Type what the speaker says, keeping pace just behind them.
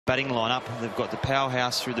batting lineup. They've got the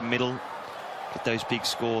powerhouse through the middle, get those big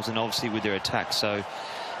scores, and obviously with their attack. So,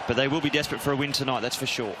 but they will be desperate for a win tonight, that's for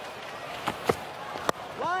sure.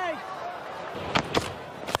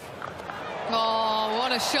 Oh,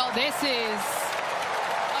 what a shot this is.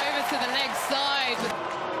 Over to the leg side.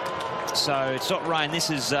 So it's not rain, this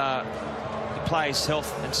is the players'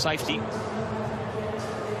 health and safety.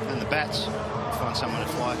 And the bats, find someone to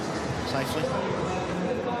fly safely.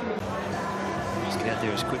 Just get out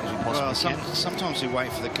there as quick as we possibly can. Sometimes we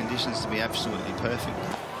wait for the conditions to be absolutely perfect.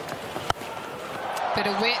 Bit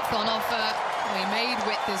of width on offer. We made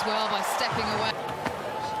width as well by stepping away.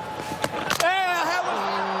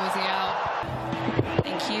 Oh, is he out?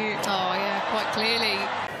 Thank you. Oh, yeah, quite clearly.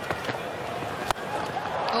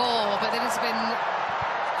 Oh, but then it's been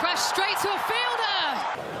crashed straight to a fielder.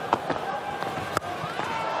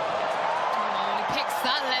 Oh, he picks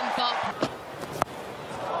that length up.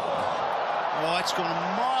 Oh, it's gone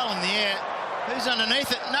a mile in the air. Who's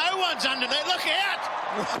underneath it? No one's underneath. Look out!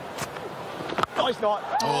 Nice night.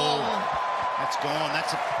 Oh, that's gone.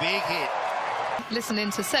 That's a big hit.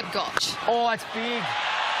 Listening to Seb Gotch. Oh, that's big.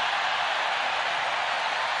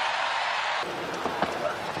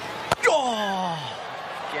 Oh!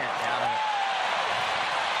 Get out of it.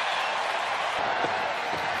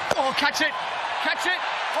 Oh, catch it. Catch it.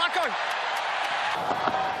 Marco.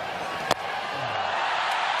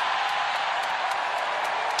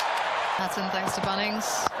 Hatton, thanks to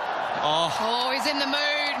Bunnings. Oh, He's in the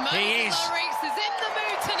mood. Moises Henriques is in the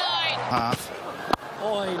mood tonight. Half.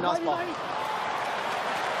 Oh, nice ball.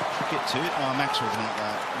 Get two. Oh, Maxwell's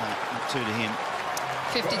not two to him.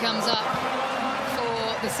 50 comes up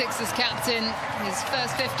for the Sixers captain. His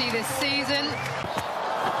first 50 this season.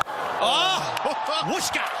 oh,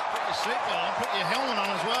 whooshka! Put your seatbelt on, put your helmet on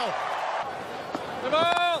as well. The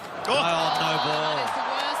ball. Oh, no ball. It's the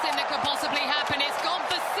worst thing that could possibly happen. It's gone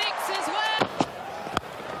for 6 as well.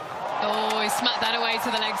 Oh, he smacked that away to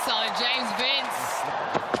the leg side. James Vince.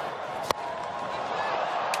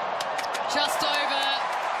 Just over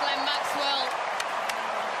Glenn Maxwell.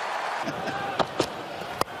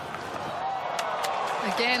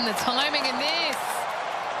 Again, the timing in this.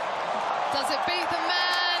 Does it beat the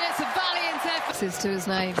man? It's a valiant effort. This is to his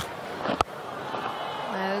name.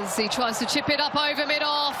 As he tries to chip it up over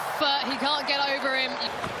mid-off, he can't get over him.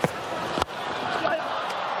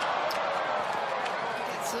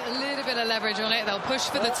 It's a little bit of leverage on it. They'll push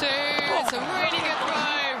for the 2. It's a really good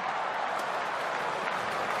throw.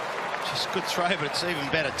 Just good throw, but it's even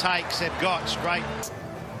better take. Seb Gotch, great.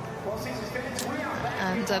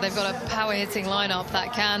 And they've got a power-hitting lineup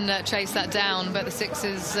that can chase that down, but the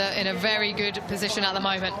Sixers in a very good position at the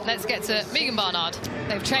moment. Let's get to Megan Barnard.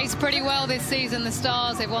 They've chased pretty well this season, the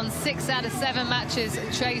Stars. They've won 6 out of 7 matches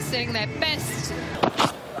chasing their best.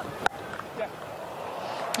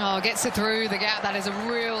 Oh, gets it through the gap. That is a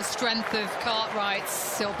real strength of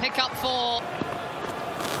Cartwright's. He'll pick up 4.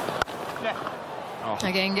 Oh.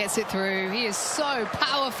 Again, gets it through. He is so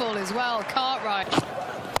powerful as well, Cartwright.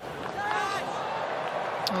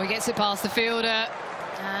 Oh, he gets it past the fielder.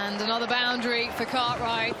 And another boundary for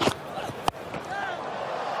Cartwright.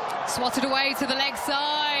 Swatted away to the leg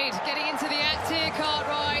side. Getting into the act here,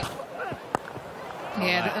 Cartwright.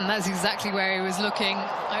 Yeah, and that's exactly where he was looking.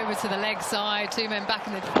 Over to the leg side. 2 men back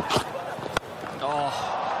in the... Oh,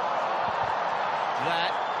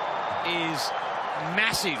 that is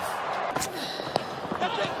massive.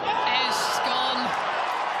 Edge gone.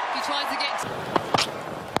 He tries to get...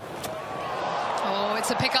 Oh, it's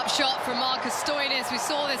a pickup shot from Marcus Stoinis. We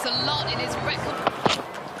saw this a lot in his record.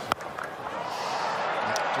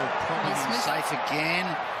 Probably safe again.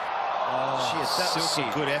 Oh, that was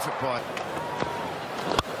a good effort by...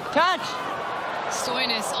 Catch.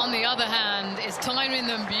 Stoinis, on the other hand, is timing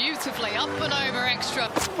them beautifully. Up and over extra.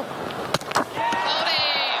 Got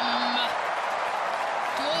him.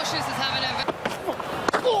 Dwarshuis is having a...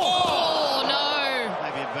 Oh, no.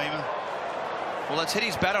 Maybe a beamer. Well, that's hit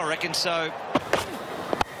his bat, I reckon, so...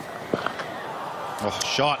 Oh,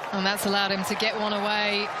 shot. And that's allowed him to get one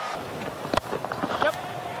away. Yep.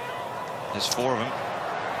 There's 4 of them.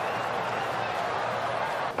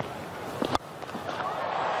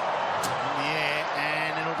 In the air,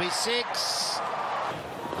 and it'll be 6.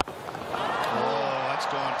 Oh, that's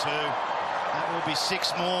gone too. That will be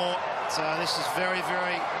 6 more. So this is very,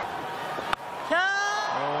 very...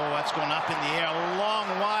 Oh, that's gone up in the air a long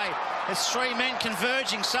way. There's 3 men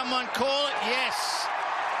converging. Someone call it. Yes.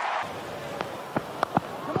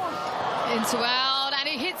 Into out, and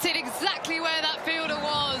he hits it exactly where that fielder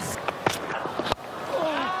was.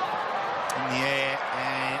 In the air,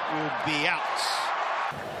 and it will be out.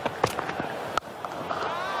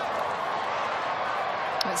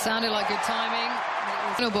 sounded like good timing.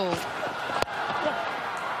 Final ball.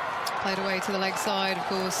 Played away to the leg side, of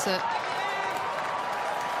course. They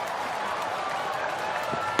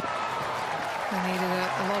needed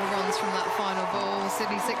a lot of runs from that final ball.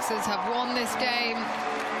 Sydney Sixers have won this game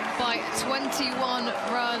by 21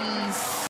 runs.